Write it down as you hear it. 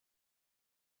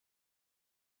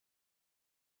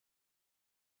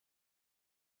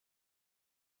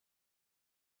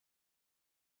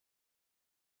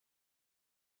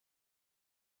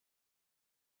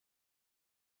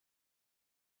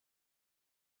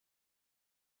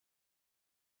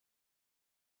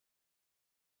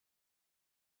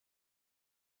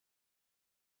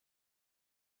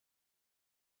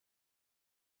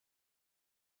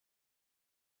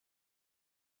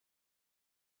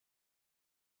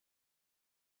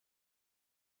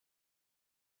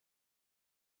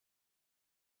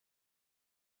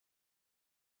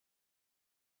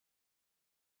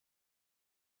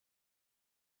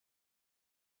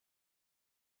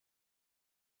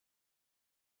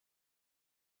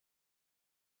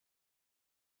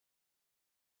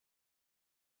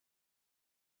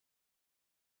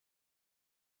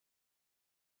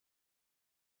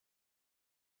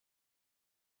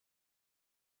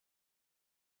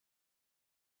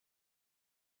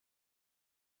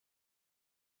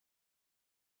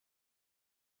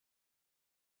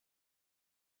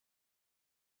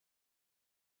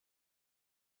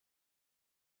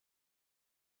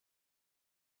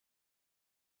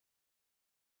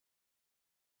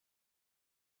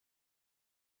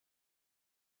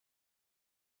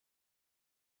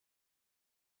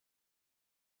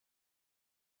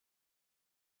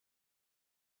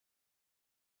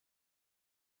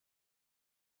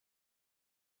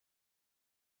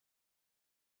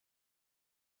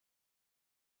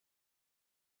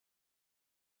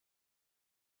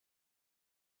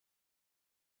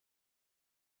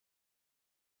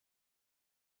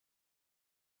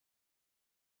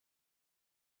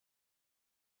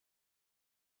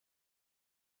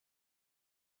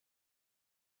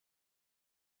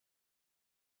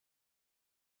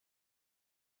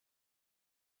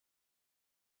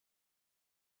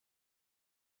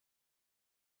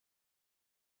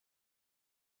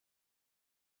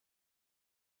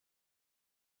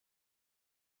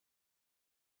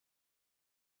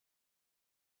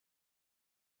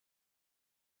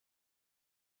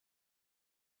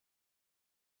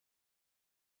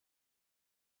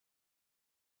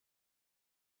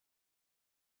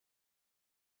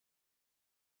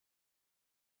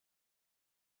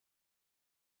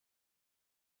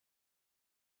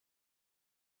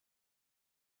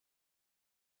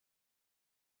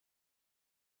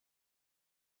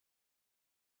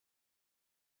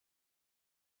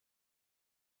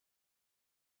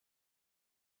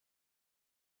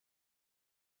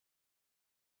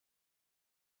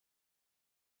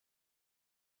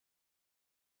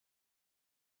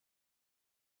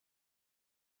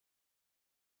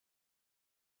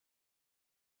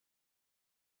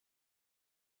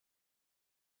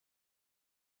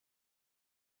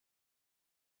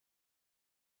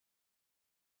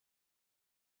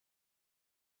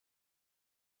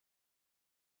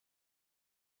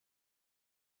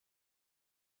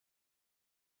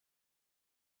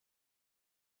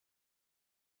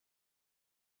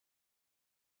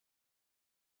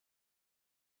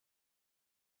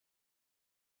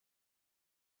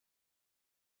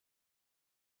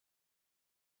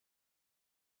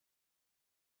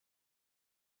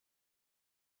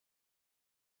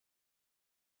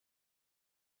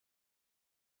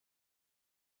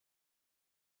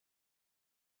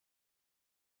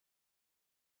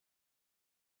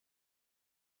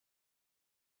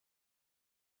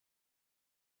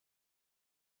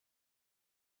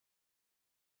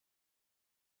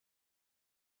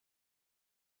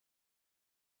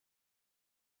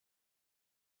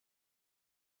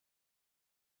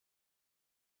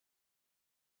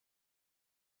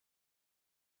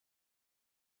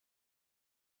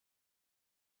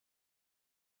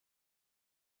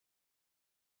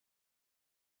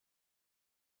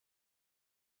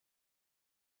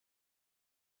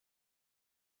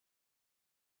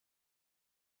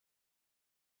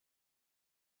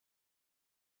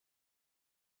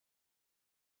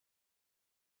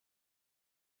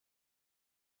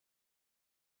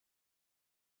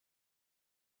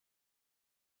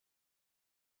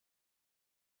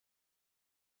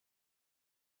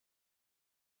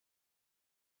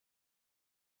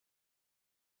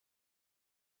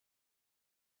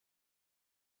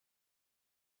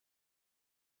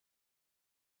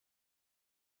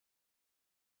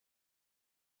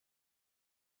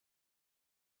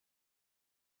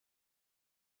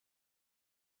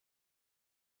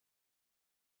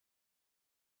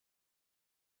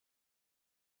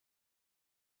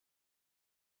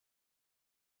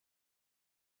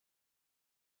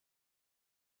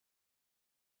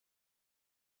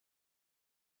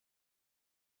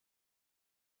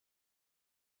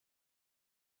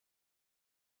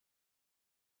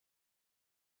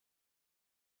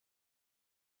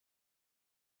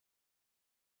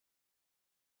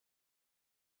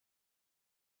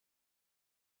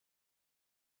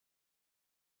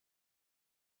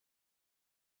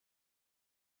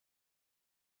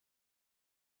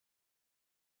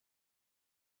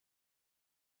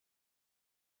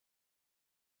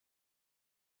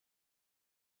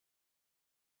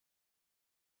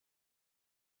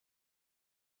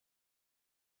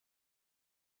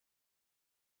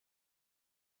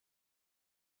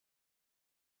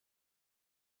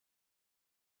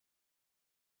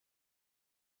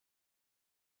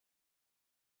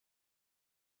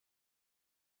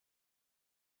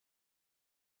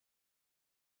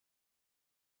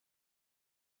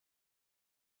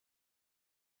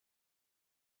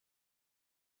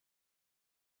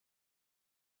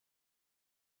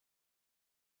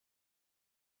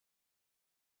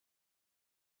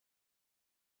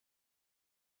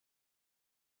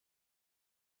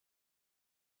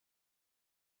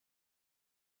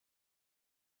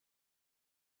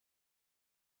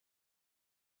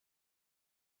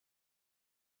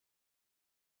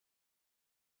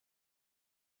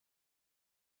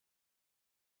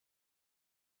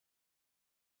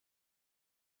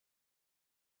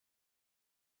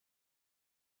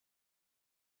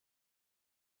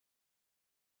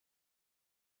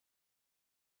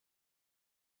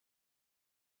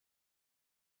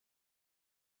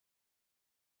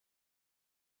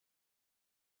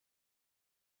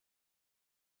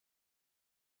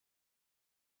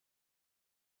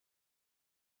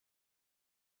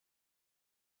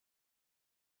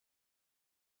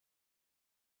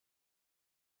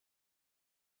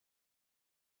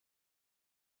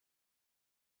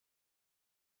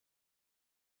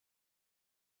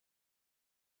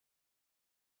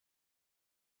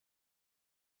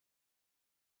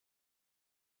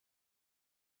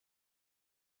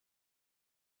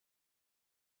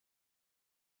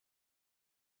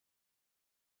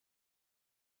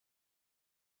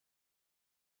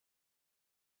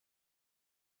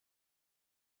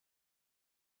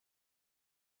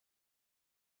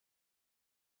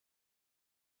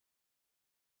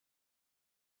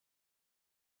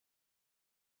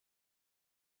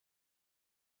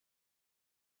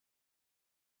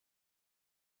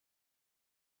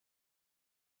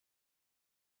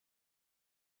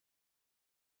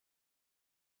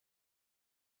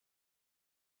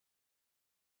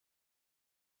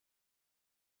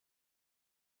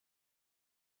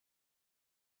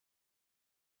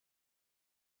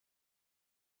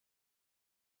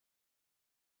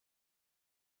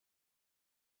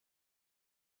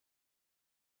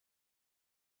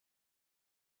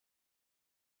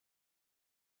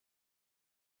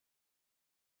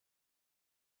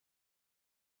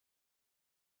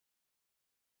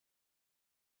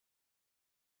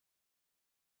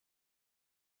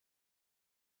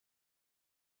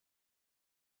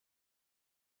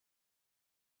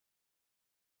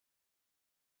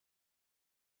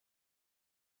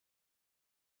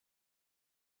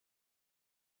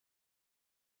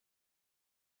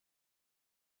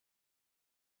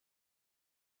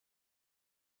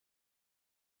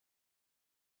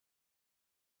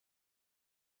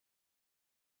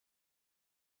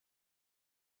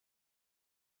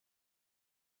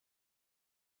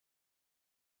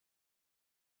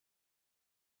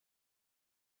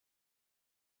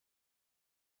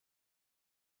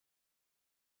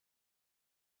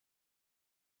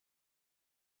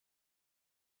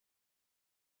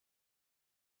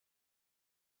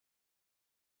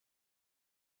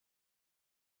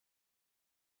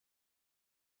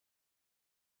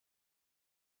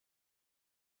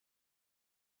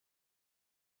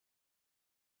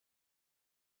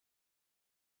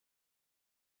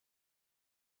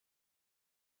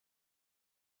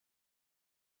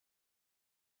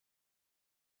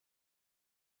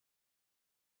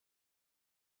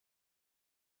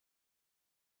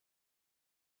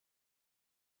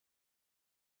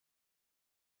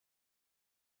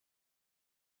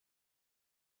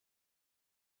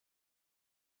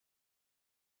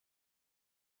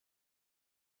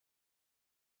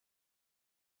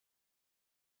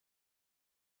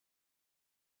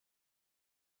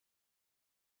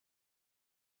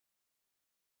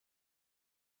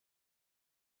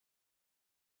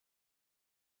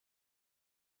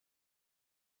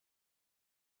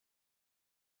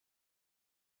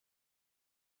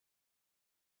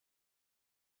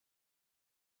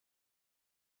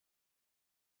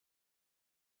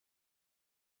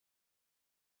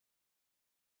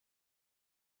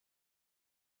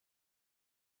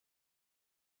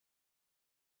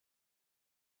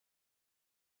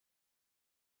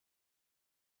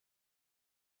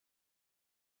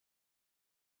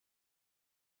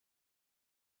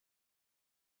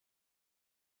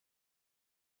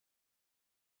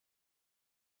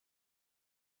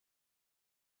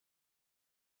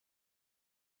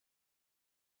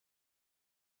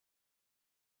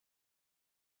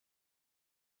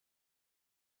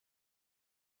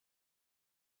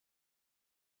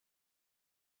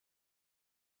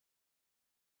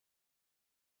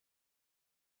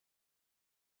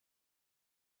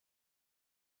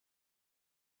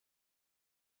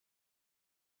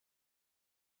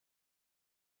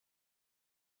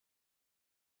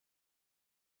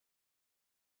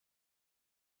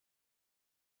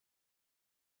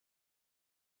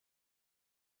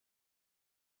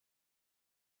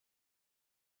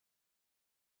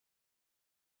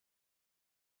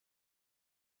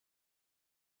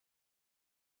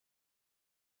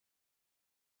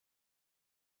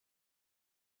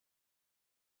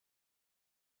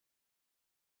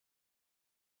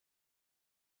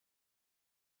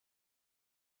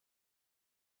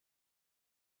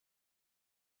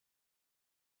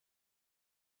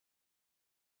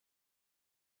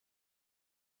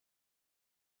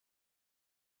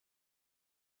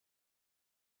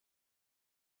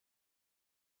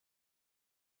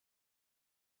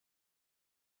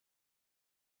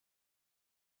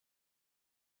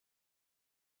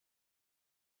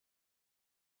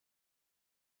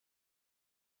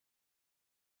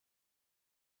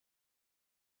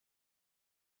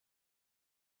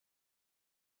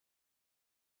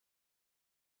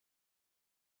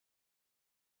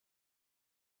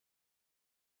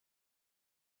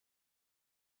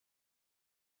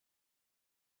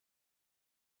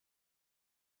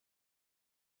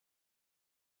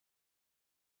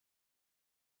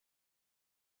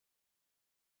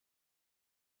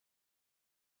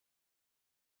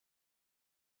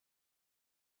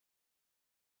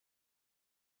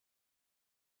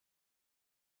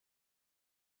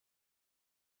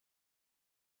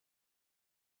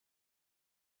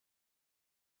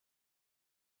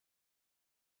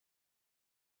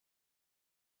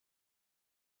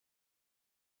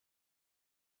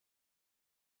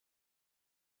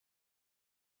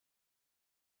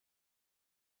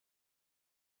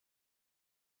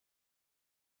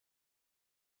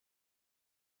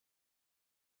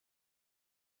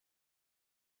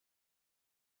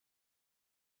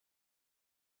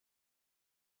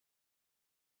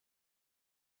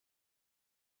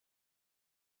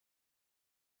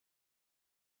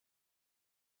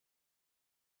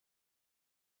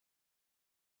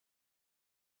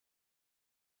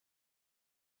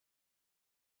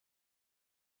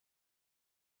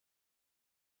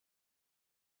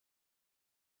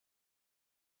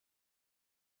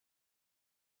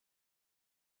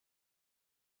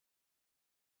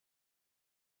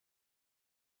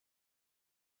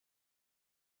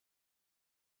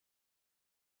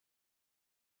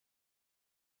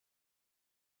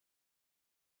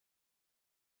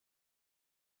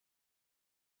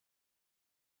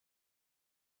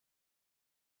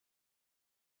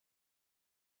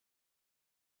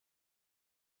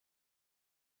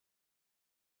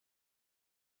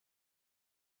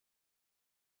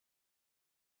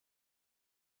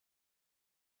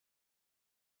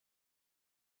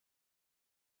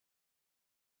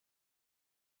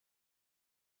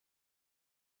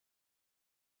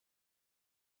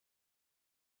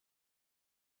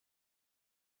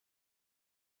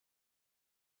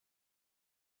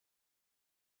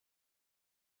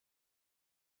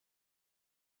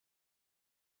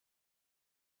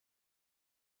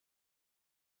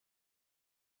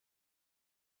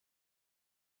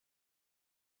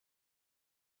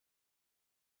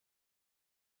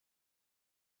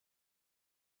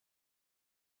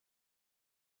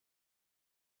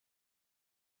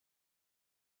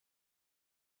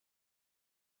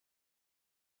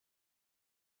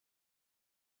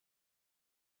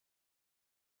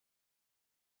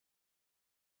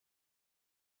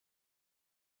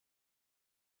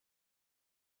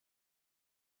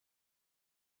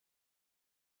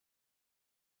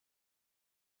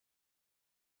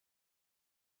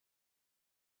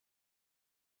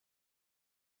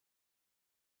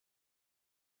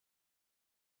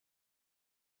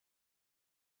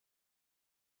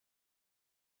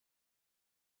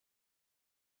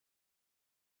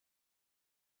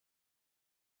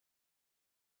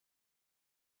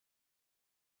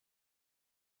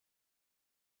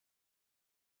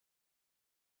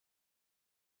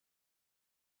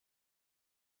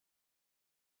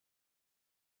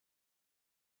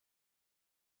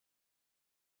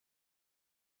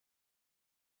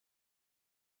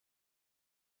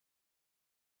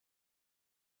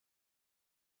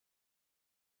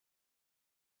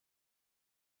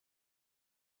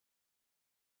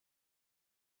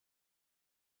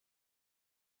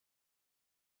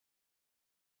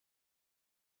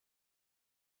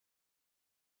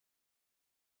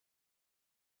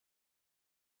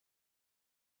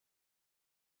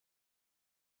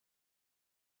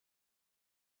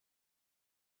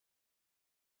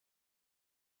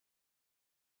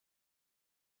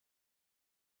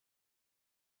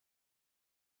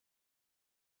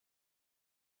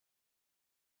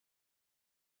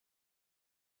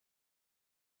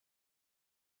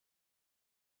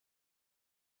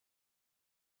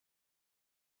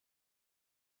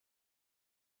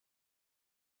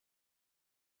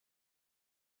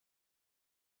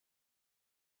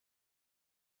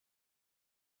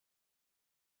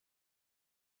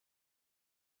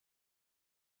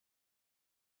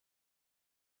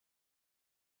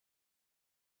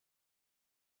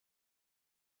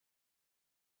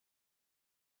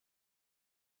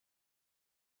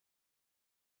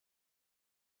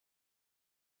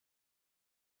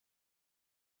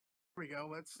we go.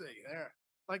 Let's see there.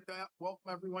 I'd like to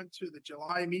welcome everyone to the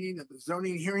July meeting of the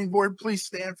Zoning Hearing Board. Please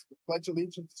stand for the Pledge of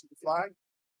Allegiance to the flag.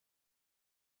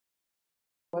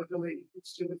 Pledge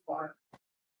allegiance to the flag.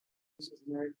 This is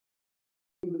Mary.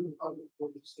 To the Republic for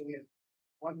which stands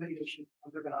one nation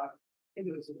under God,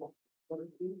 indivisible.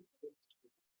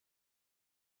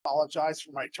 Apologize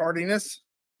for my tardiness.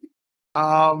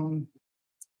 I'll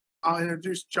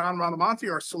introduce John Radamonte,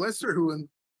 our solicitor, who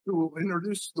will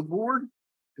introduce the board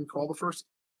and call the first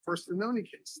and only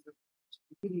case.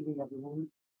 Good evening, everyone.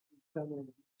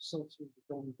 Solicitor of the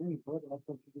Zoning Hearing Board. I'll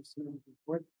introduce the members of the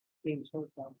board. James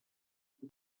Hotel.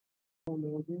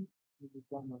 Manager,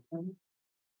 John Martin.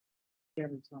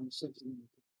 Chairman Thomas Simpson.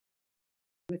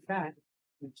 With that,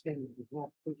 I'm extending the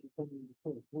application coming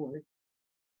before the board.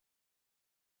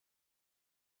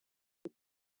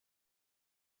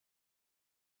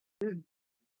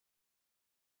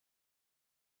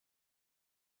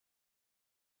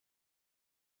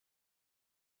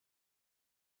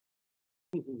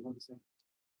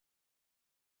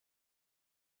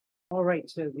 All right,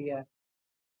 so the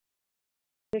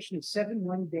petition is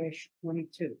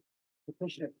 71-22.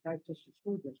 Petition of Rochester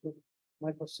School District,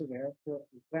 Michael Severa, for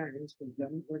variance from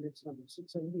zoning ordinance number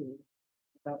 678,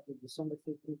 adopted December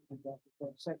 15th,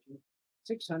 2012, section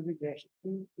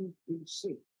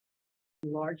 600-222C.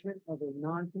 Enlargement of a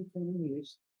non-conforming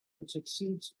use which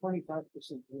exceeds 25% of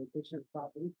the additional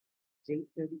property,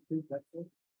 832 Bedford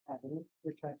Avenue,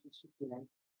 for Rochester School,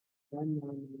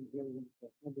 190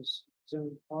 of this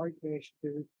zone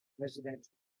R-2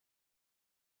 residential.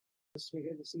 Let's be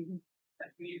here this evening.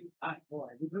 Thank you. Boy,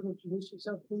 you could introduce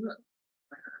yourself, please.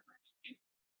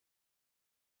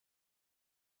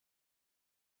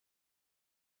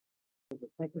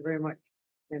 Thank you very much.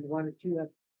 And why don't you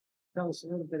tell us a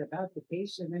little bit about the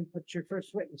case and then put your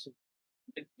first witness in.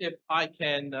 If I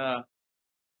can,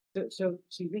 So,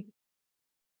 excuse me.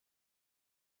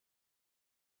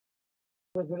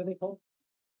 What are they called?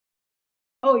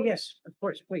 Oh, yes, of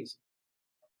course, please.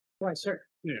 Why, sir?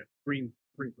 yeah, green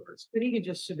birds. But he can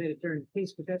just submit it during the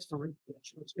case, but that's fine.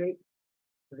 That's great.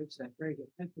 Great, stuff. Very good.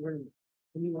 Thank you very much.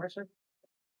 And you are, sir?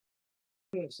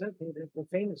 Yes, okay, they're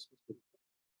famous.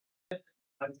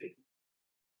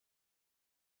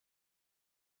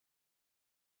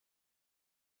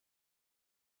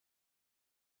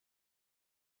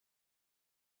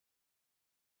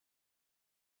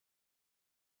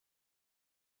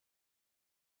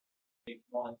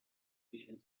 One is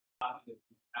copy of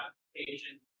the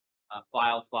application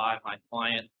filed by my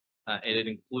client, and it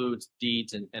includes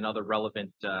deeds and other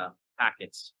relevant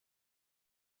packets.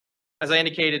 As I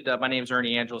indicated, my name is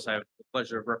Ernie Angeles. I have the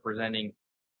pleasure of representing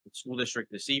the school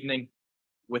district this evening.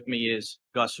 With me is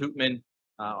Gus Hoopman,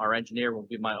 our engineer, will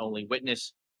be my only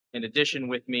witness. In addition,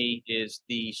 with me is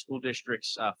the school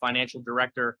district's financial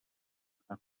director,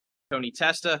 Tony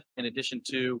Testa, in addition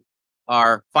to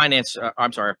our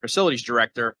facilities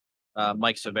director,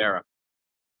 Mike Severa.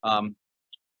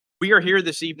 We are here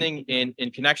this evening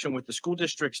in connection with the school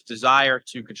district's desire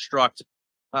to construct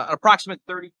an approximate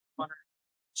 3,200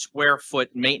 square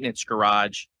foot maintenance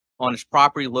garage on its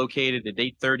property located at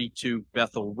 832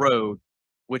 Bethel Road,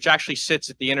 which actually sits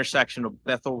at the intersection of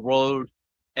Bethel Road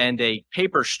and a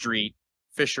paper street,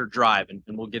 Fisher Drive, and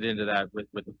we'll get into that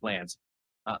with the plans.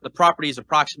 The property is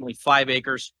approximately 5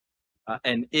 acres.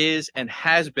 And is and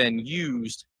has been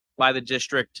used by the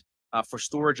district for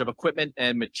storage of equipment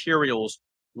and materials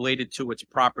related to its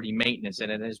property maintenance. And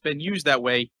it has been used that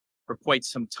way for quite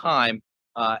some time.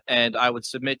 And I would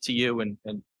submit to you, and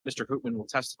Mr. Hoopman will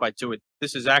testify to it,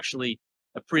 this is actually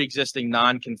a pre-existing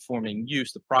non-conforming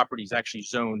use. The property is actually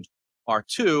zoned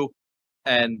R2,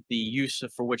 and the use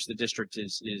for which the district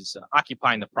is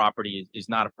occupying the property is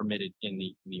not permitted in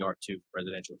the R2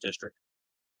 residential district.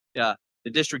 The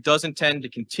district does intend to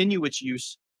continue its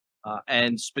use,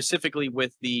 and specifically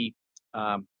with the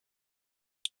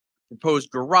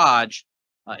proposed garage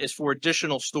is for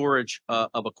additional storage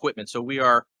of equipment. So we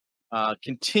are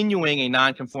continuing a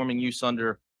non-conforming use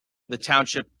under the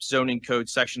Township Zoning Code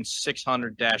Section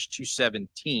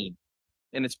 600-217.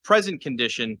 In its present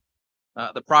condition,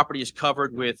 the property is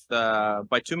covered with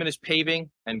bituminous paving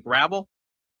and gravel.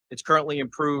 It's currently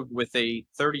improved with a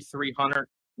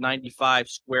 3,395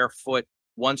 square foot,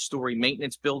 1-story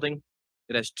maintenance building.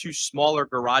 It has 2 smaller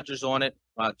garages on it,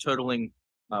 totaling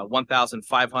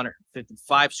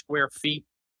 1,555 square feet,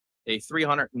 a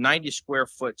 390 square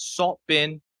foot salt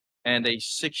bin, and a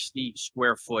 60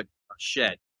 square foot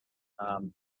shed.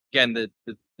 Again, the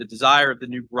desire of the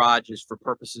new garage is for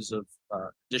purposes of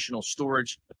additional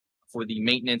storage for the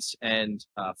maintenance and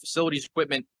facilities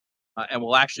equipment, and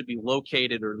will actually be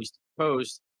located, or at least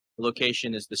proposed, the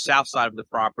location is the south side of the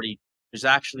property, is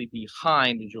actually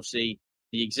behind, as you'll see,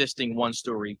 the existing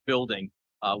one-story building,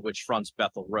 which fronts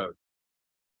Bethel Road.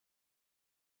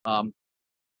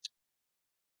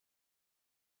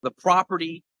 The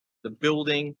property, the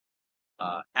building,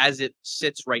 as it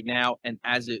sits right now and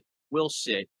as it will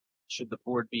sit, should the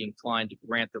board be inclined to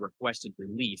grant the requested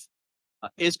relief,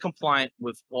 is compliant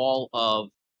with all of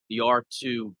the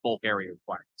R2 bulk area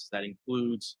requirements. That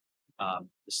includes the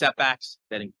setbacks,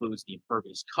 that includes the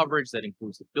impervious coverage, that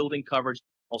includes the building coverage,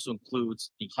 also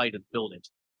includes the height of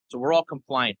buildings. So we're all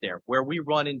compliant there. Where we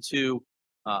run into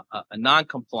a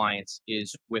non-compliance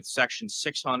is with section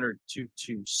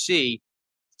 600-22C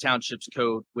Township's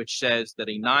code, which says that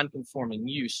a non-conforming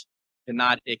use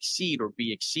cannot exceed or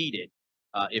be exceeded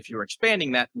if you're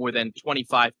expanding that more than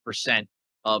 25%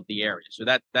 of the area. So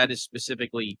that is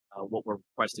specifically what we're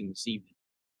requesting this evening.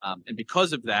 And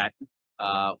because of that,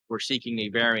 we're seeking a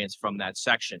variance from that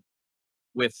section.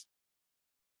 With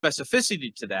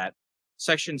specificity to that,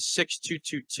 section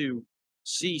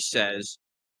 6222C says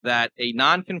that a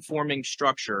non-conforming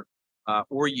structure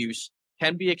or use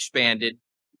can be expanded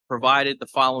provided the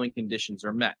following conditions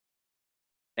are met.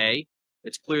 A,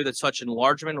 it's clear that such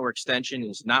enlargement or extension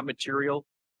is not material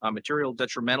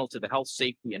detrimental to the health,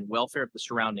 safety, and welfare of the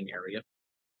surrounding area.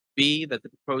 B, that the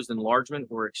proposed enlargement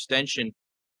or extension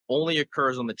only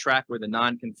occurs on the tract where the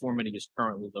nonconformity is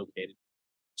currently located.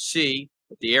 C,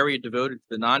 that the area devoted to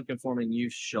the nonconforming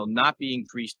use shall not be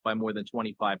increased by more than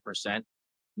 25%.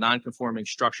 Nonconforming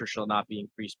structure shall not be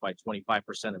increased by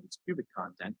 25% of its cubic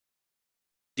content.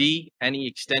 D, any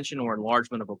extension or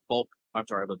enlargement of a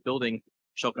building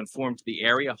shall conform to the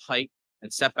area, height, and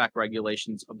setback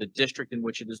regulations of the district in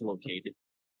which it is located.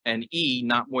 And E,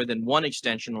 not more than one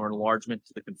extension or enlargement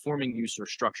to the conforming use or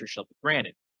structure shall be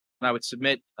granted. And I would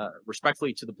submit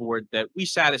respectfully to the board that we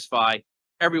satisfy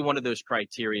every one of those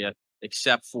criteria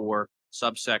except for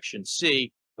subsection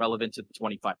C, relevant to the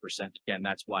 25%. Again,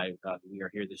 that's why we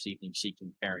are here this evening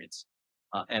seeking variance.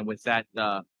 And with that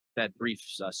brief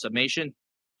summation,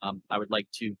 I would like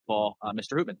to call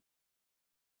Mr. Hoopman.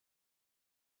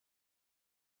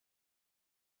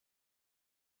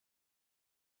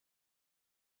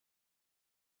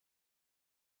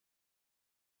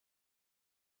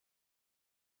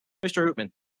 Mr.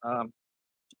 Hoopman,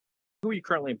 who are you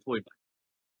currently employed by?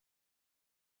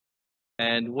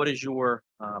 And what is your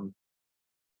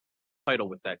title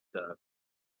with that?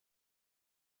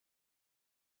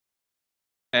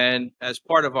 And as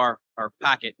part of our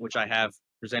packet, which I have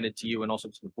presented to you and also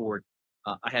to the board,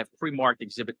 I have pre-marked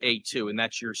Exhibit A2, and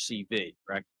that's your CV,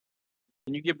 correct?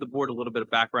 Can you give the board a little bit of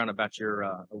background about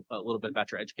your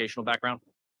educational background?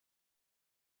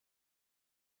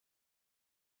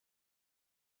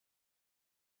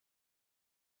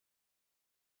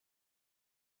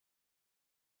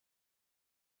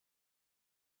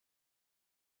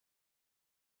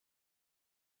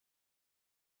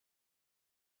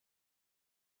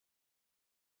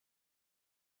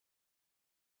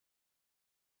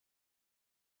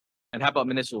 And how about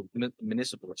municipal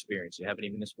experience? Do you have any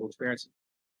municipal experience?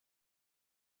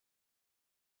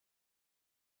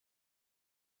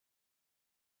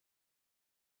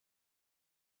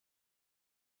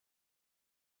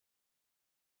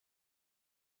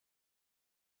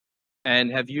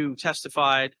 And have you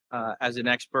testified as an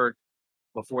expert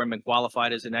before and been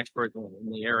qualified as an expert in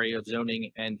the area of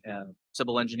zoning and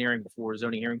civil engineering before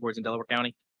zoning hearing boards in Delaware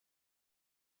County?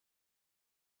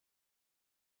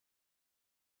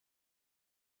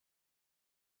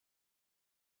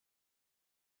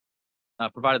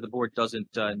 Provided the board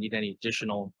doesn't need any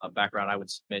additional background, I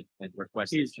would submit and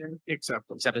request.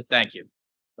 Accepted. Thank you.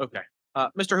 Okay.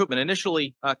 Mr. Hoopman,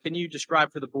 initially, can you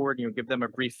describe for the board, give them a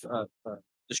brief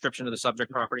description of the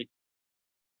subject property?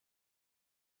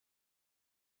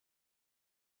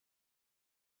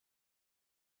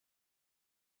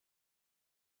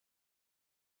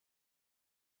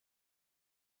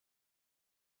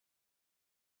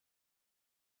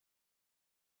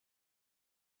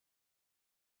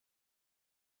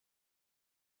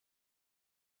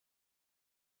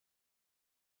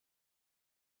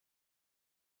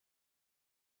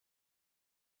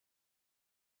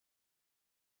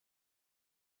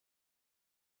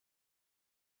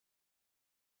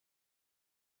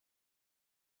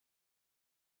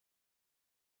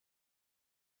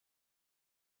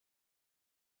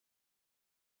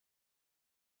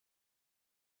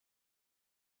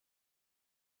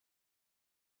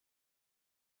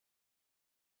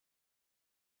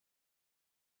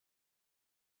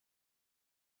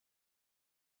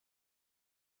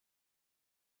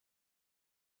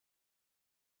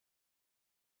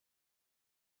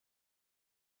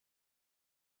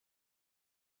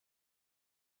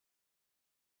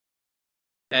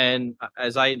 And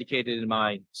as I indicated in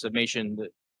my summation, the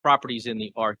property's in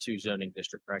the R2 zoning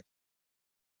district, correct?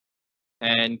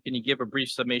 And can you give a brief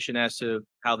summation as to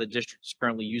how the district is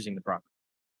currently using the property?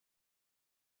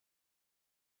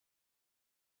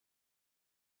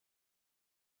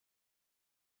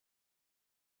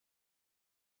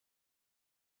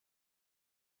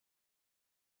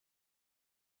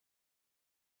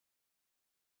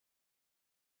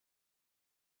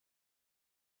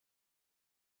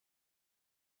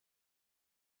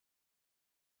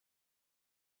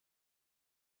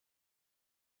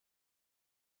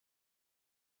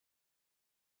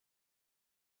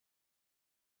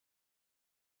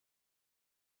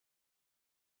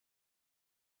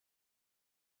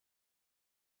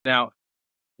 Now,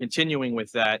 continuing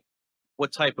with that,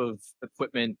 what type of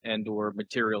equipment and or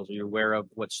materials are you aware of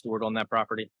what's stored on that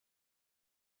property?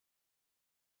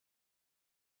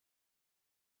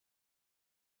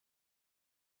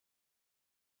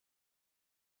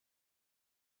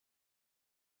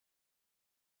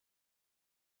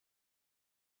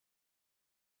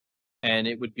 And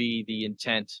it would be the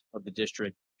intent of the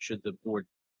district, should the board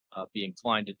be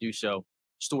inclined to do so,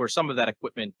 store some of that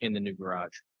equipment in the new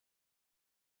garage.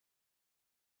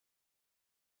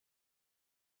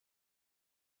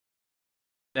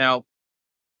 Now,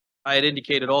 I had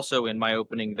indicated also in my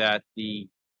opening that the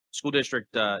school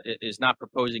district is not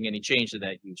proposing any change to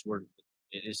that use.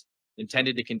 It is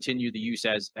intended to continue the use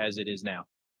as it is now.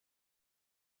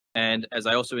 And as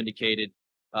I also indicated,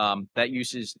 that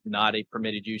use is not a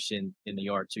permitted use in the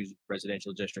R2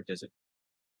 residential district, is it?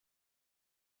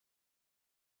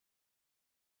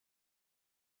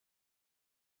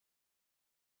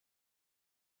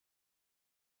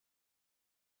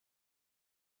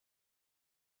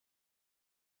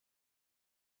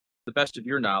 The best of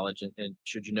your knowledge, and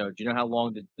should you know, do you know how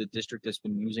long the district has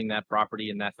been using that property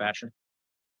in that fashion?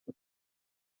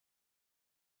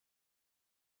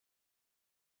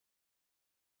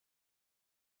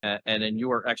 And in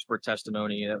your expert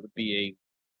testimony, that would be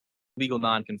a legal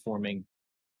non-conforming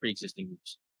pre-existing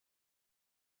use.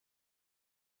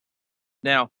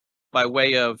 Now, by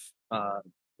way of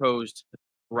proposed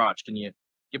garage, can you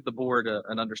give the board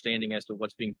an understanding as to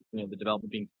what's being, the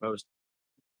development being proposed?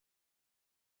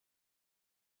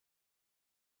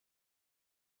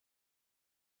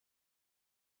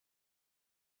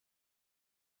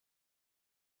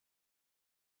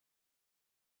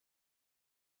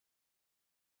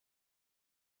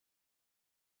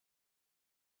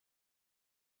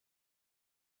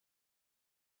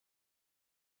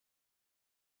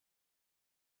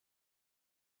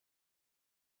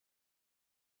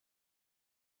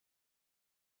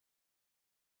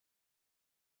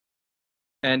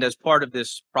 And as part of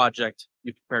this project,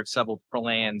 you prepared several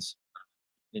plans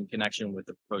in connection with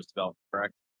the proposed development,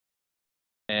 correct?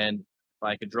 And if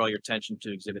I could draw your attention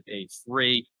to Exhibit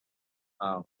A3,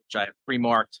 which I have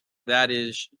pre-marked, that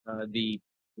is the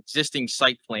existing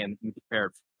site plan that you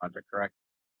prepared for the project, correct?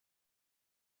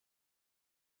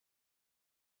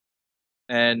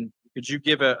 And could you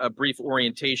give a brief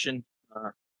orientation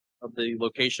of the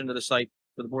location of the site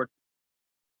for the board?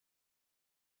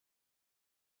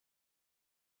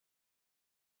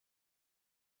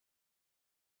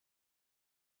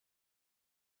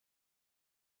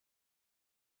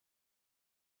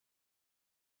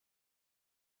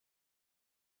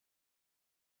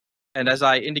 And as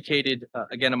I indicated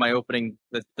again in my opening,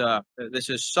 that this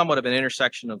is somewhat of an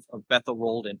intersection of Bethel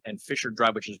Road and Fisher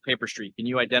Drive, which is Paper Street. Can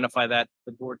you identify that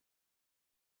for the board?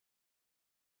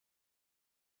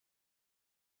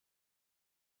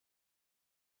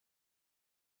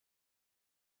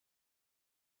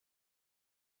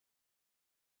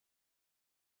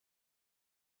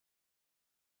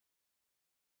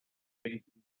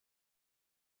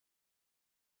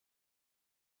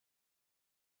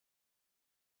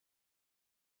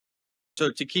 So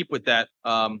to keep with that,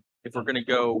 if we're going to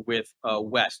go with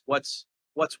west, what's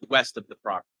west of the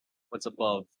property? What's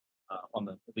above on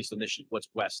the, at least initially, what's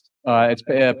west? It's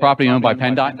property owned by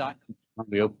PennDOT,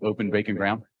 the open vacant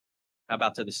ground. How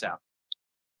about to the south?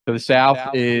 To the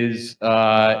south is,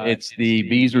 it's the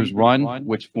Beezer's Run,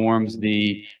 which forms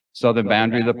the southern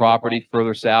boundary of the property.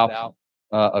 Further south,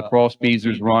 across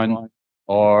Beezer's Run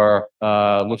are,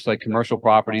 looks like commercial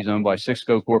properties owned by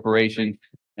Sixco Corporation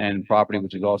and property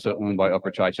which is also owned by Upper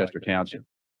Chichester Township.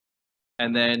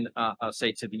 And then I'll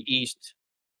say to the east,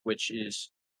 which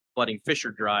is flooding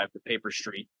Fisher Drive, the Paper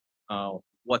Street.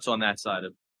 What's on that side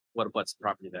of what's the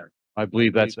property there? I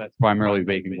believe that's primarily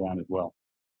vacant ground as well.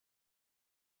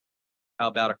 How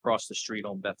about across the street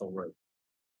on Bethel Road?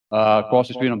 Across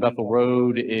the street on Bethel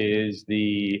Road is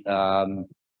the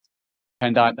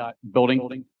PennDOT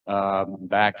building,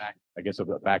 Back, I guess, of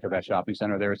the back of that shopping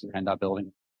center there is the PennDOT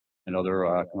building and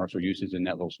other, commercial uses in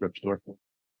that little strip store.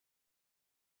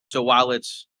 So while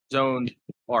it's zoned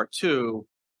R2,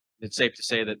 it's safe to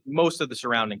say that most of the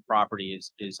surrounding property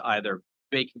is either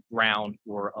vacant ground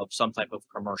or of some type of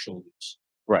commercial use.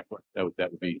 Correct. That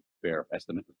would be fair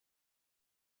estimate.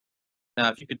 Now,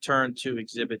 if you could turn to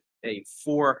Exhibit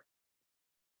A4,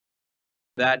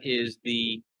 that is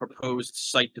the proposed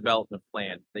site development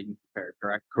plan that you prepared,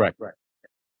 correct? Correct.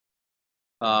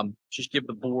 Just give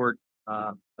the board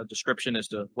a description as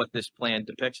to what this plan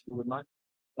depicts, if you would mind.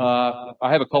 I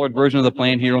have a colored version of the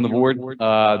plan here on the board.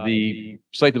 The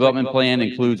site development plan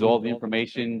includes all the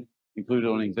information included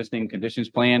on the existing conditions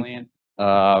plan.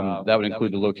 That would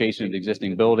include the location of the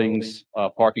existing buildings,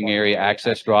 parking area,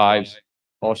 access drives.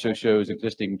 Also shows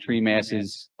existing tree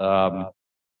masses,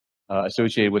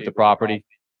 associated with the property.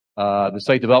 The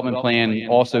site development plan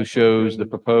also shows the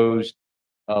proposed,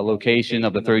 location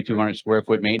of the 3,200 square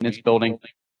foot maintenance building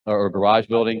or garage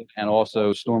building, and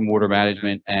also stormwater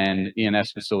management and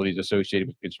ENS facilities associated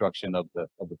with construction of the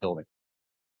building.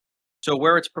 So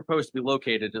where it's proposed to be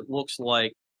located, it looks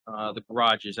like the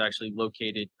garage is actually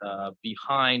located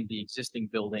behind the existing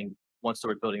building,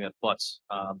 one-story building that butts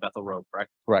Bethel Road, correct?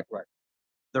 Correct.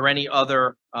 There any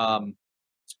other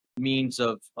means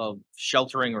of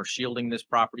sheltering or shielding this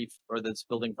property or this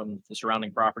building from the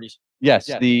surrounding properties? Yes,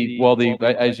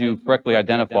 as you correctly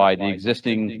identified, the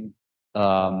existing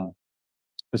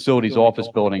facilities office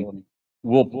building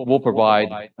will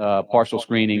provide partial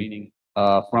screening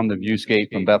from the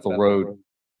viewscape from Bethel Road.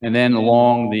 And then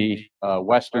along the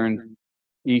western,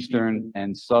 eastern,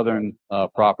 and southern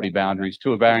property boundaries,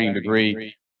 to a varying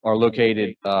degree, are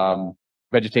located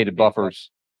vegetated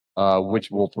buffers,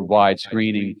 which will provide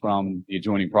screening from the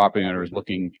adjoining property owners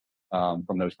looking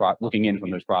looking in from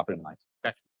those property lines.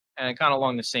 And kind of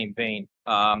along the same vein,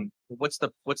 what's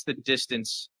the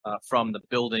distance from the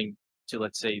building to,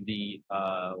 let's say, the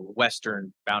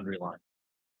western boundary line?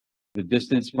 The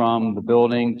distance from the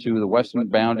building to the western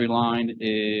boundary line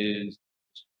is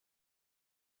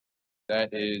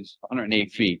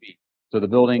 108 feet. So the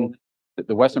building,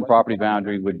 the western property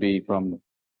boundary would be from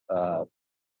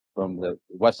the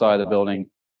west side of the building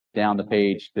down the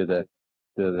page to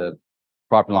the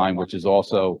property line, which is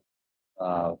also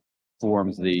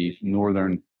forms the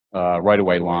northern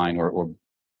right-of-way line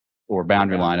or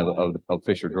boundary line of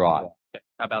Fisher Drive.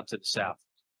 How about to the south?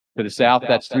 To the south,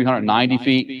 that's 390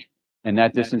 feet, and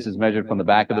that distance is measured from the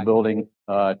back of the building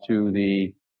to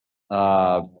the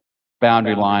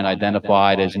boundary line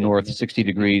identified as north 60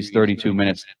 degrees, 32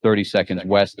 minutes, 30 seconds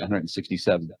west,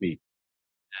 167 feet.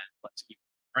 Let's keep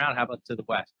around. How about to the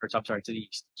west? Or I'm sorry, to the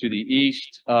east? To the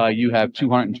east, you have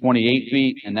 228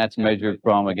 feet, and that's measured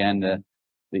from, again,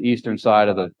 the eastern side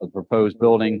of the proposed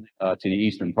building to the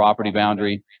eastern property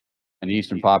boundary. And the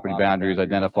eastern property boundary is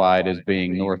identified as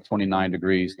being north 29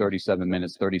 degrees, 37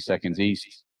 minutes, 30 seconds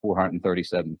east,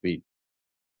 437 feet.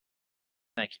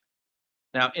 Thank you.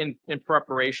 Now, in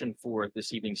preparation for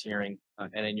this evening's hearing,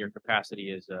 and in your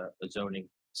capacity as a zoning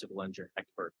civil engineer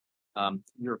expert,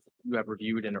 you have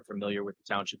reviewed and are familiar with the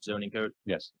township zoning code.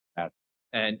 Yes.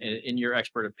 And in your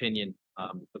expert opinion,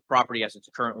 the property as it's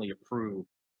currently approved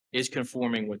is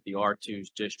conforming with the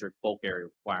R2's district bulk area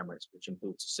requirements, which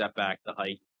includes the setback, the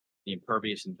height, the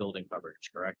impervious and building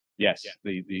coverage, correct? Yes,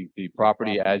 the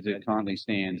property as it currently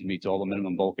stands meets all the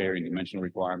minimum bulk area and dimensional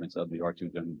requirements of the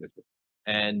R2 zoning district.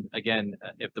 And again,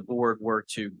 if the board were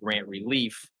to grant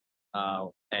relief,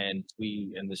 and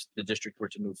the district were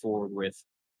to move forward with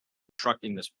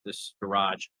constructing this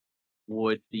garage,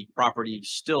 would the property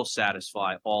still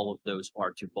satisfy all of those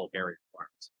R2 bulk area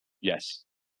requirements? Yes,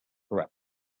 correct.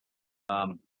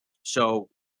 So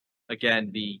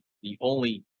again, the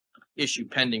only issue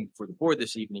pending for the board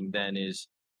this evening then is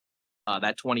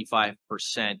that 25%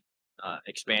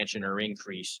 expansion or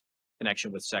increase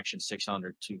connection with section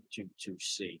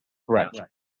 600-222C. Correct.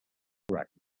 Correct.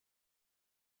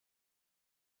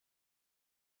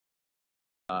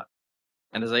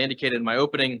 And as I indicated in my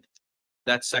opening,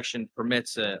 that section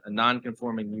permits a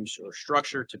non-conforming use or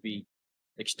structure to be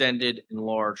extended,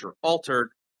 enlarged, or altered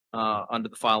under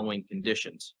the following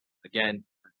conditions. Again,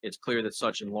 it's clear that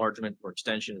such enlargement or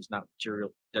extension is not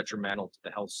material detrimental to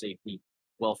the health, safety,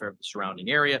 welfare of the surrounding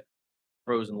area.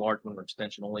 Proposed enlargement or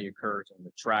extension only occurs on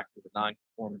the tract where the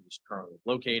non-conformity is currently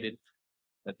located.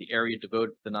 That the area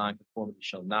devoted to the non-conformity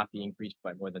shall not be increased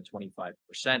by more than 25%.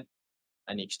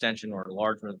 And the extension or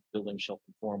enlargement of the building shall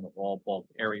conform with all bulk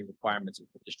area requirements of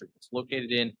the district it's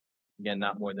located in. Again,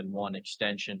 not more than one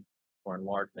extension or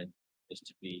enlargement is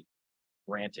to be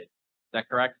granted. Is that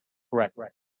correct? Correct.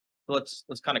 let's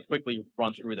kind of quickly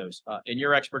run through those. In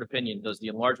your expert opinion, does the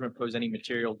enlargement pose any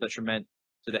material detriment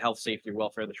to the health, safety, or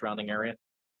welfare of the surrounding area?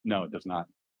 No, it does not.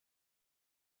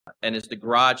 And is the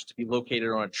garage to be located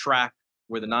on a track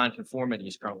where the nonconformity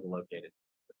is currently located?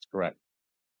 That's correct.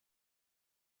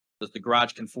 Does the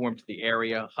garage conform to the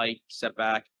area, height,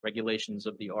 setback regulations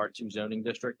of the R2 zoning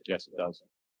district? Yes, it does.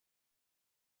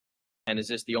 And is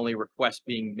this the only request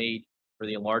being made for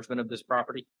the enlargement of this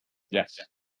property? Yes,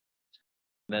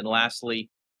 And then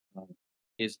lastly,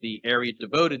 is the area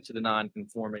devoted to the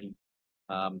nonconformity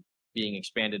being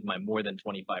expanded by more than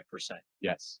 25%?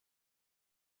 yes.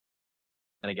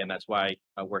 And again, that's why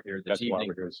we're here this That's why evening.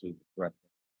 we're here this evening. Correct.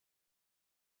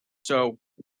 So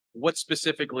what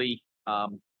specifically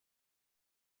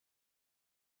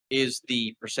is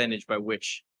the percentage by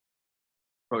which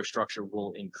proposed structure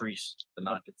will increase the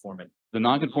nonconforming? The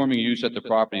non-conforming use at the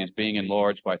property is being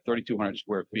enlarged by 3,200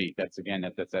 square feet. That's again,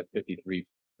 that's at 53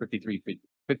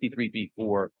 feet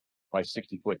 4 by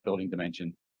 60-foot building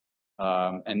dimension.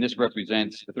 And this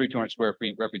represents, the 3,200 square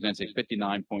feet represents a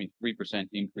 59.3%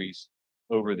 increase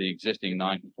over the existing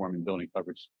non-conforming building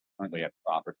coverage currently at the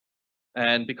property.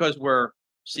 And because we're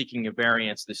seeking a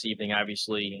variance this evening,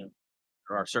 obviously,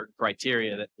 there are certain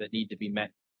criteria that need to be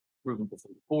met, proven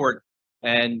before the board.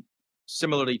 And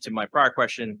similarly to my prior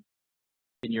question,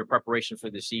 in your preparation for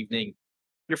this evening,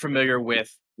 you're familiar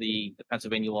with the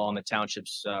Pennsylvania law and the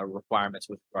township's requirements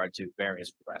with regard to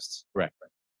variance requests. Correct.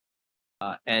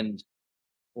 And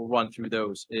we'll run through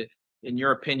those. In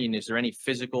your opinion, is there any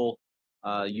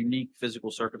unique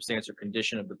physical circumstance or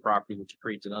condition of the property which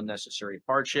creates an unnecessary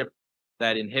hardship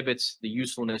that inhibits the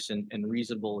usefulness and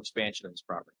reasonable expansion of this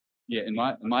property? Yeah, in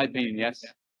my opinion, yes.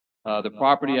 The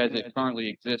property as it currently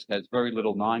exists has very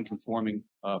little non-conforming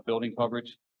building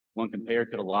coverage when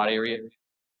compared to the lot area.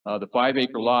 The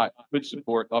 5-acre lot could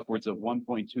support upwards of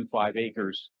 1.25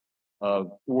 acres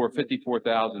for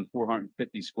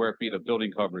 54,450 square feet of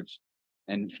building coverage,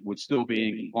 and would still be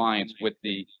in compliance with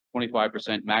the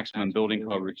 25% maximum building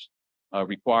coverage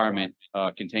requirement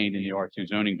contained in the R2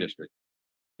 zoning district.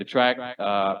 The tract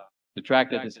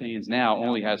that it stands now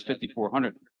only has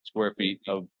 5,400 square feet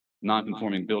of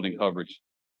non-conforming building coverage,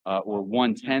 or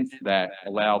 1/10 that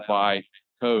allowed by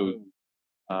code,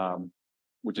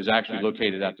 which is actually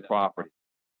located at the property.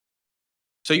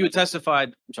 So you had testified,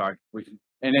 I'm sorry,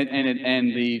 And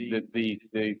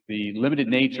the limited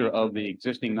nature of the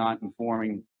existing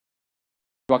non-conforming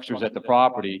structures at the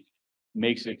property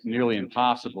makes it nearly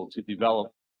impossible to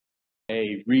develop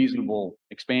a reasonable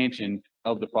expansion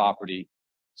of the property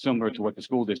similar to what the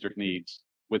school district needs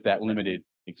with that limited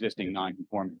existing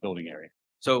non-conforming building area.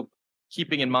 so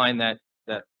keeping in mind that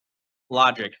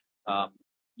logic,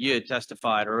 you had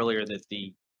testified earlier that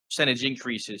the percentage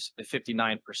increase is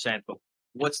 59%, but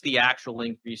what's the actual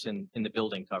increase in the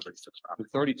building coverage to the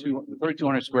property? The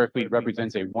 3,200 square feet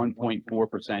represents a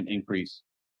 1.4% increase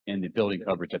in the building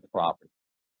coverage at the property.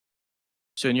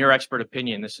 So in your expert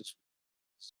opinion, this is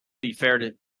be fair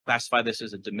to classify this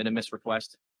as a de minimis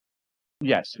request?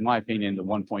 Yes, in my opinion, the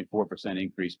 1.4%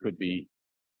 increase could be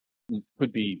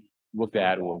looked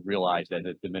at or realized as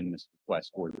a de minimis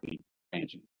request for the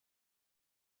expansion.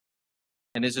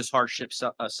 And is this hardship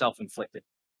self-inflicted?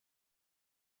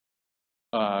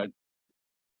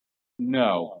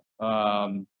 No,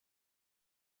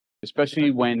 especially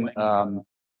when,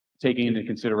 taking into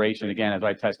consideration, again, as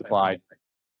I testified,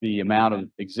 the amount of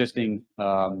existing,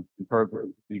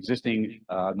 non-conforming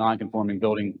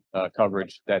building,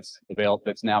 coverage that's available,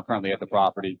 that's now currently at the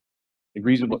property. The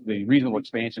reasonable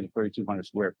expansion of 3,200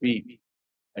 square feet.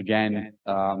 Again,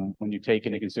 when you take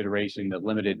into consideration the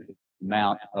limited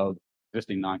amount of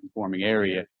existing non-conforming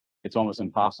area, it's almost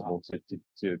impossible to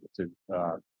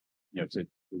develop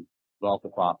the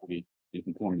property in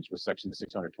conformance with section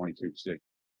 622C.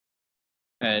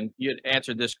 And you had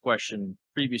answered this question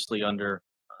previously under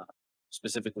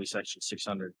specifically section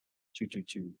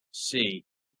 600-222C,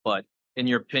 but in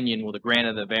your opinion, will the grant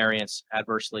of the variance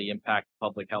adversely impact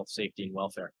public health, safety, and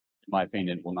welfare? In my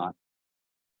opinion, it will not.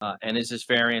 And is this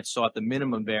variance sought the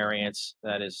minimum variance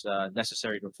that is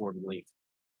necessary to afford relief?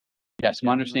 Yes,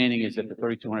 my understanding is that the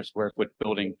 3,200 square foot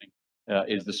building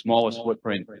is the smallest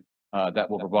footprint that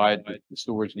will provide the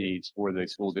storage needs for the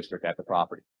school district at the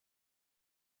property.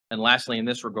 And lastly, in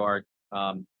this regard,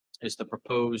 is the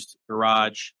proposed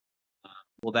garage,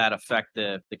 will that affect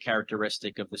the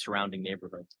characteristic of the surrounding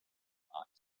neighborhood?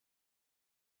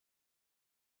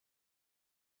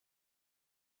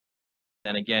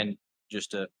 And again,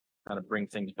 just to kind of bring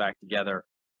things back together,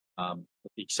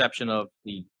 with the exception of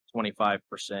the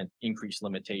 25% increase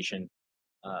limitation,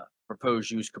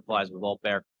 proposed use complies with all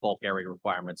bulk area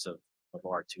requirements of of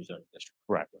R2 zoning district.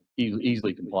 Correct.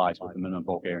 Easily complies with the minimum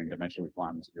bulk area and dimensional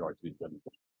requirements of the R2 zoning.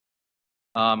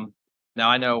 Now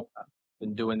I know I've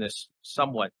been doing this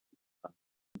somewhat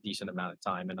decent amount of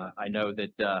time, and I know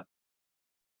that,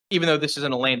 even though this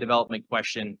isn't a land development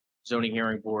question, zoning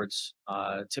hearing boards,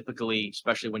 typically,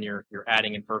 especially when you're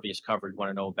adding impervious coverage, want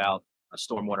to know about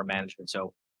stormwater management.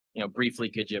 So, briefly,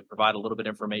 could you provide a little bit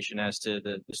of information as to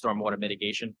the stormwater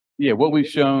mitigation? Yeah, what we've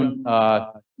shown,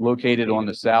 located on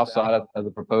the south side of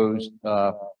the proposed,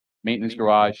 maintenance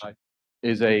garage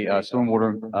is a,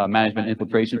 stormwater, management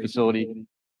infiltration facility.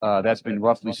 That's been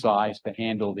roughly sized to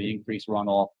handle the increased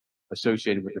runoff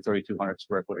associated with the 3,200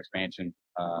 square foot expansion,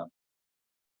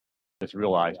 that's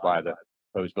realized by the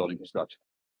proposed building construction.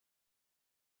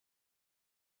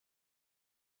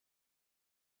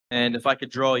 And if I could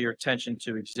draw your attention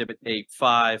to Exhibit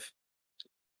A5,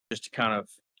 just to kind of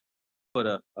put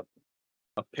a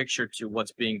picture to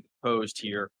what's being proposed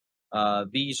here.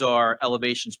 These are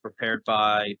elevations prepared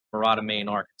by Murata Maine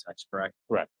Architects, correct?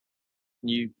 Correct. Can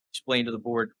you explain to the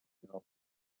board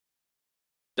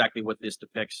exactly what this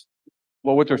depicts?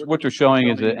 Well, what they're showing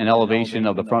is an elevation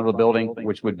of the front of the building,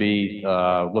 which would be,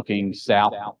 looking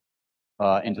south,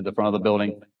 into the front of the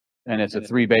building. And it's a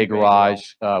 3-bay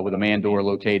garage, with a man door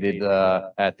located,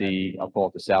 at the, I'll call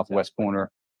it the southwest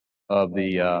corner of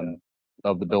the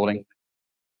building.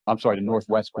 I'm sorry, the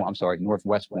northwest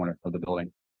corner of the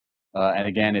building. And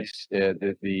again, it's,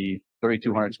 the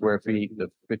 3,200 square feet,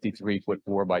 the 53-foot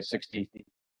 4 by 60,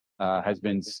 has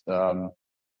been,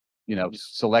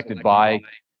 selected by,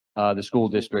 the school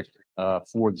district,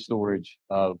 for the storage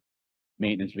of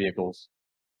maintenance vehicles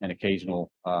and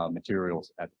occasional,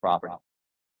 materials at the property.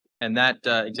 And that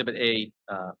Exhibit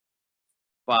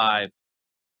A5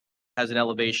 has an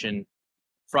elevation,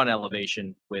 front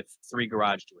elevation with 3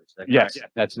 garage doors. Is that Yes,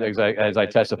 correct? that's as I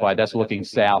testified, that's looking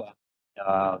south.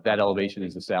 That elevation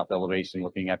is the south elevation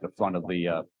looking at the front of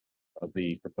the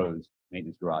proposed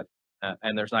maintenance garage.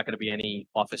 And there's not going to be any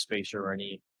office space or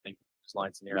any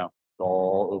lines in there. No, it's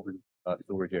all open,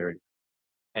 storage area.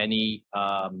 Any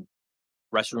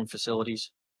restroom facilities?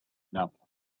 No.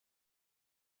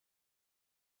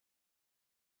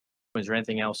 Is there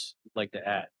anything else you'd like to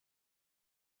add?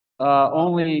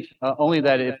 Only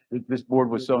that if this board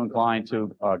was so inclined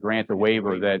to, grant a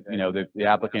waiver that, the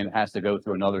applicant has to go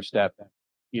through another step,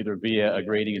 either via a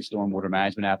grading and stormwater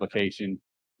management application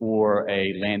or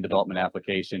a land development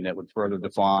application that would further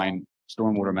define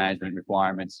stormwater management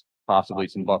requirements, possibly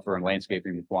some buffer and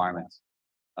landscaping requirements.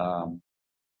 But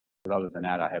other than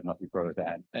that, I have nothing further to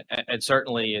add. And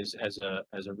certainly as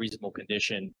a reasonable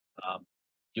condition,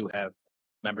 do have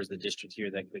members of the district here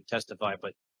that could testify,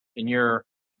 but in your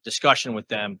discussion with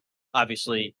them,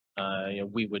 obviously,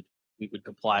 we would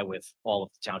comply with all of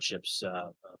the township's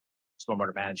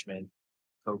stormwater management.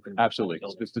 Absolutely.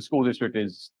 Because the school district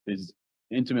is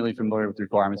intimately familiar with the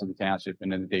requirements of the township,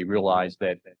 and then they realize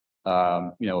that,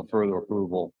 a further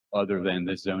approval other than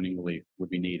this zoning relief would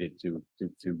be needed to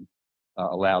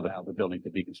allow the building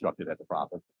to be constructed at the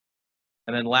property.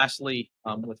 And then lastly,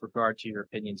 with regard to your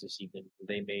opinions this evening, were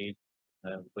they made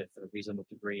with a reasonable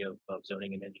degree of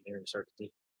zoning and engineering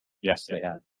certainty? Yes, they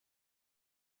have.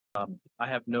 I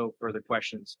have no further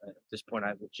questions. At this point,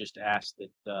 I would just ask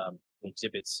that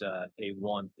exhibits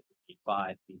A1 to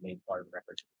A5 be made part of the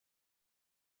record.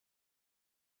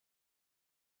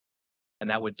 And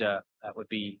that would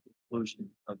be the conclusion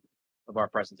of our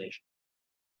presentation.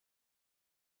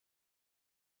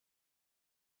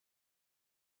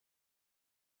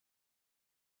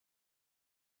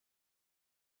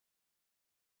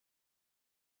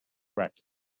 Correct.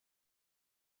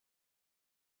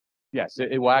 Yes,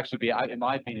 it will actually be, in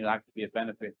my opinion, it'll actually be a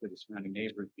benefit to the surrounding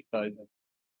neighbors because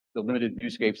the limited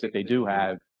viewscapes that they do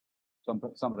have, some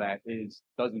of that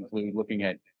does include looking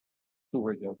at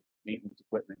storage of maintenance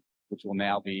equipment, which will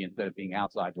now be, instead of being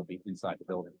outside, will be inside the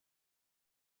building.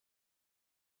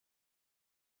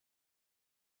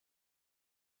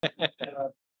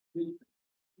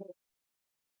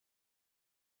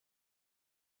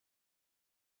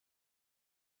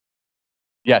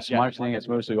 Yes, my understanding is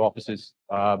mostly offices.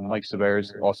 Mike Sever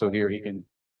is also here. He can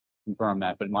confirm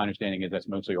that, but my understanding is that's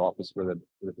mostly office for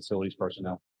the facilities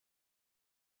personnel.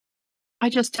 I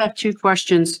just have 2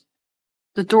 questions.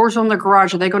 The doors on the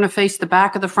garage, are they going to face the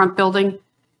back of the front building?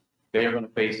 They are going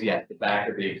to face the back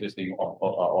of the existing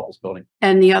office building.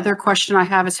 And the other question I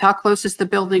have is how close is the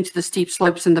building to the steep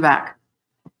slopes in the back?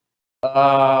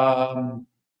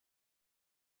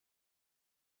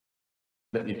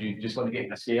 If you just let me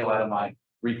get a scale out of my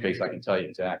briefcase, I can tell you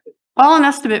exactly. All an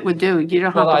estimate would do. You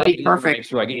don't have to be Make perfect.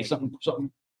 sure I get you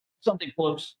something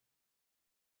close.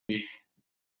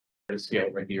 The scale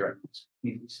right here.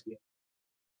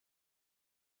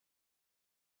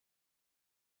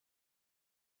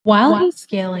 While he's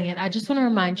scaling it, I just want to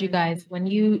remind you guys, when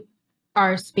you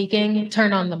are speaking,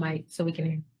 turn on the mic so we can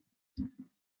hear.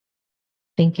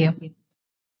 Thank you.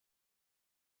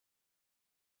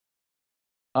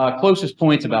 Closest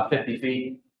point's about 50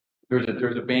 feet.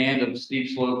 There's a band of steep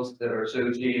slopes that are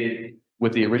associated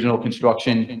with the original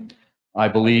construction, I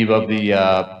believe, of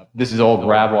the, this is all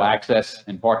gravel access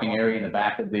and parking area in the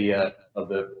back of the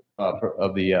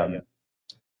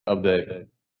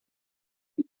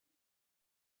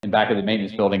in back of the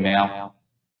maintenance building now.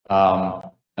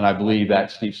 And I believe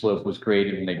that steep slope was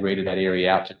created when they graded that area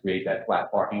out to create that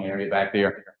flat parking area back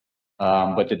there.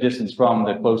 But the distance from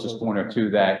the closest corner to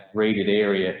that graded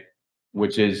area,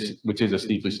 which is a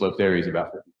steeply sloped area, is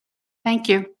about 50. Thank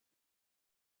you.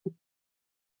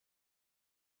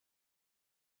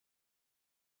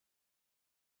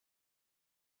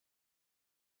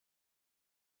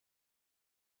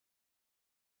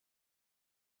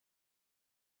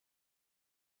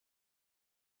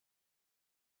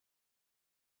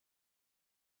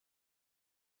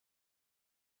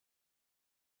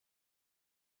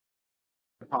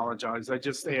 Apologize. I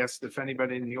just asked if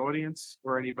anybody in the audience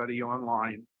or anybody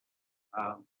online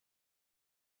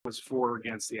was for or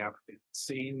against the applicant.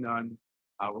 Seeing none,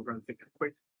 we're going to take a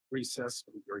quick recess.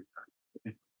 We'll be right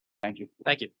back. Thank you.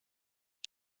 Thank you.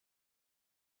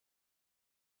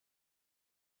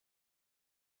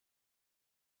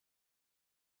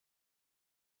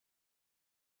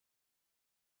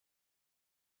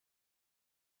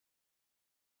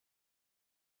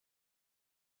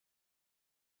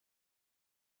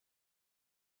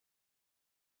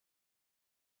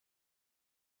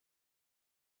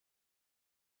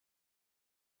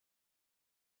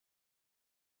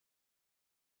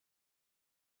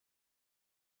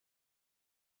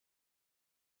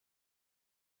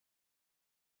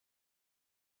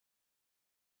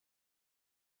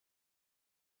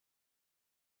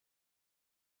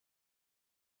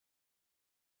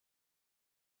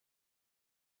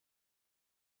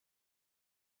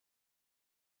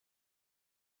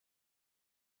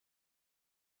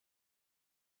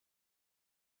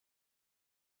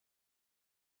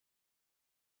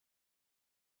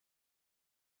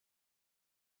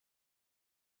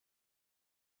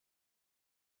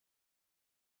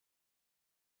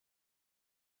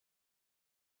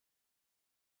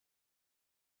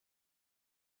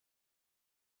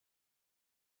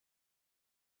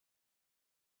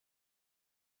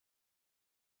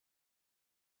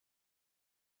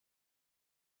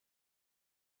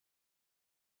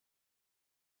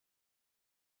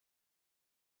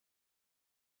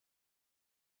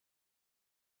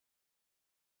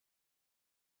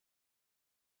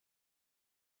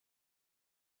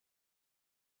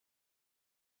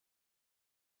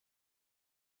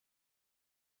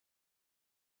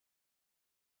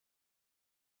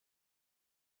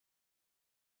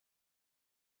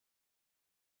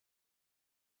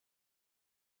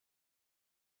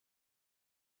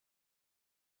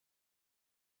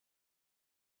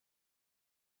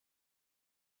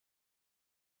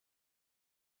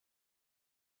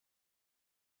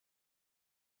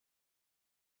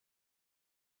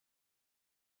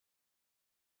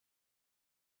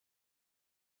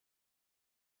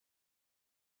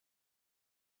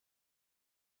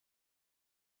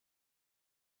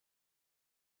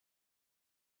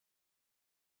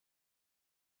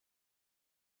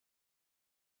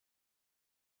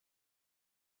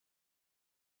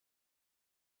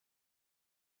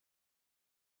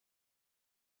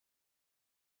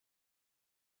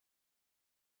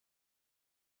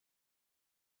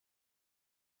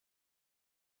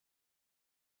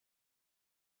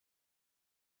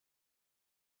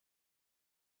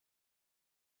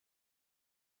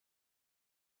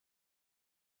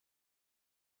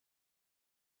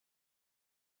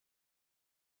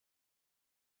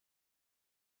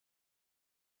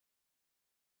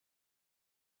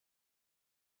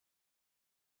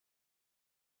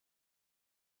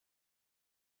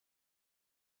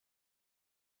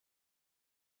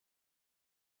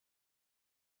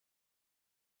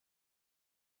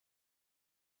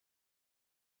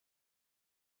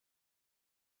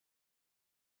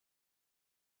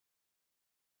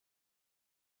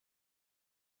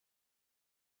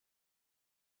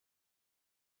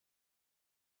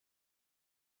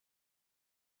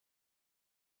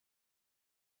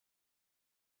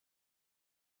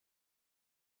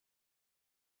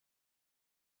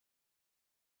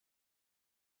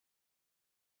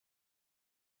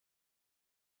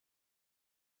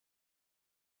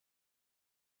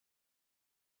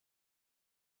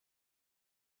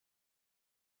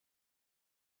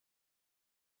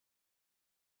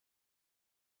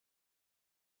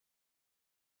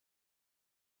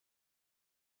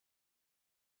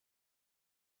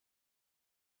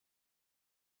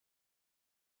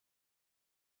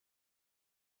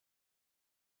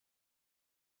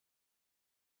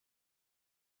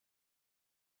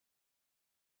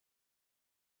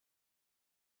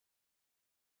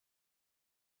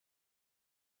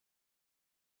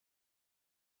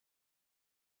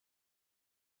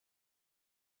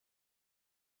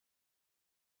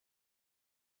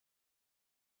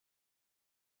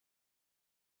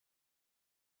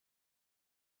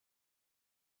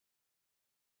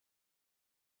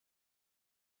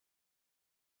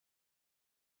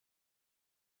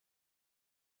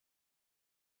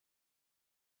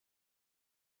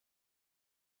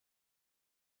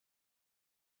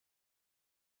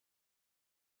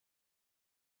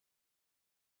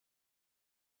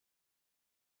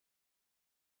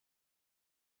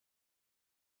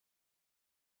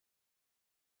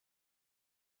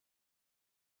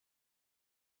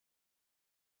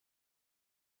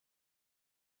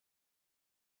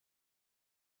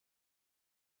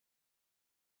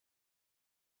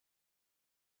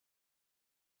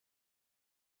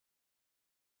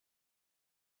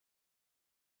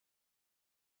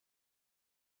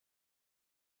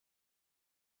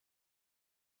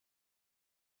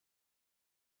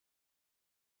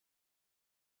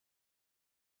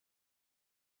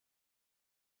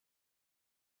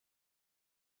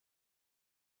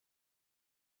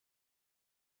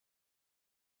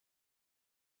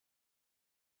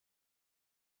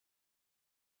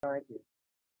 All right.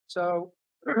 So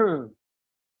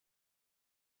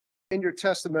in your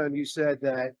testimony, you said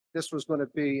that this was going to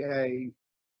be a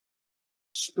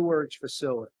storage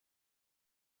facility.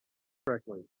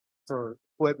 Correctly, for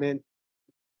equipment,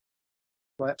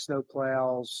 snow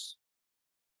plows,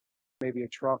 maybe a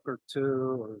truck or two,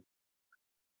 or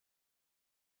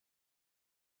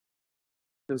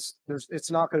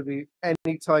it's not going to be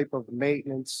any type of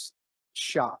maintenance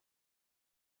shop.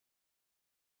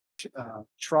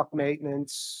 Truck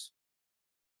maintenance,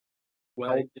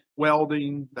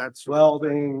 Welding, that's.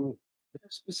 welding.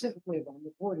 Specifically about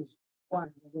the board is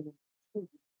requiring within the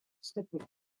stipulate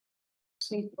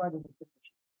safeguard of the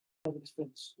position that it's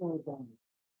been stored on.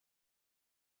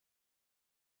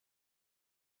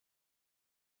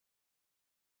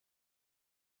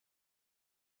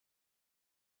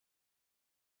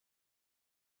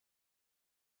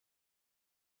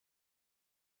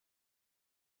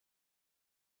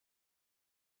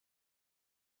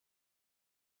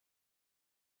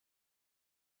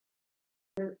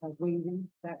 Waiving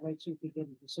that way so you can get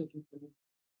a decision for them.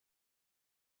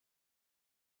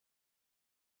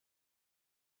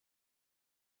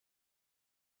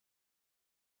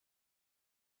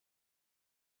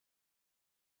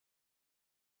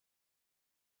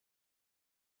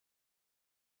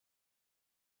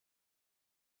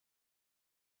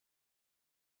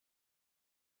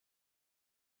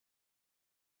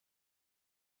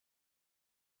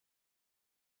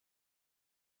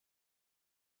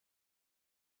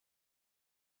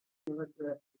 Let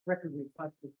the record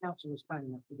reflect the council was kind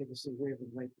enough to give us a waiver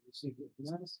right to receive it.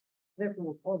 Unanimous? Therefore,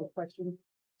 we'll call the question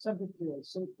subject to a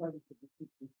safeguard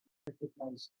of the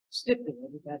as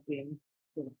stipulated, that being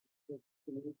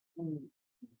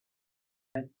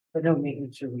but no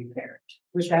maintenance or repairs.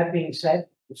 With that being said,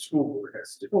 The school board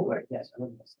has to. school board, yes, I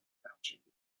understand.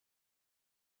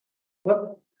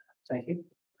 Well, thank you.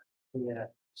 Yeah,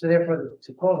 so therefore,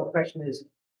 to call the question is,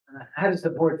 how does the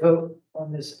board vote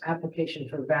on this application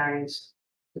for variance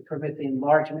to permit the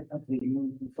enlargement of the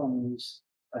non-conforming use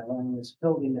by allowing this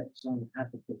building that's on the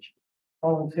application?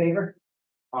 All in favor?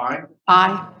 Aye.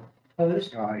 Aye.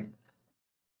 Opposed? Aye.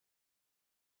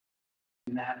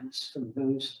 Unanimous from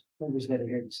those members that are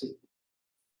here to see.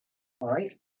 All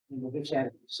right, and we'll get you out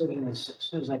of the sitting as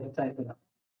soon as I can type it up.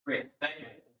 Great, thank you.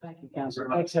 Thank you, council.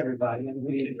 Thanks, everybody. Have a good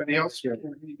evening. Anybody else?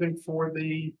 Anything for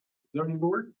the zoning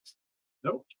board?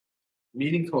 Nope.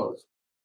 Meeting closed.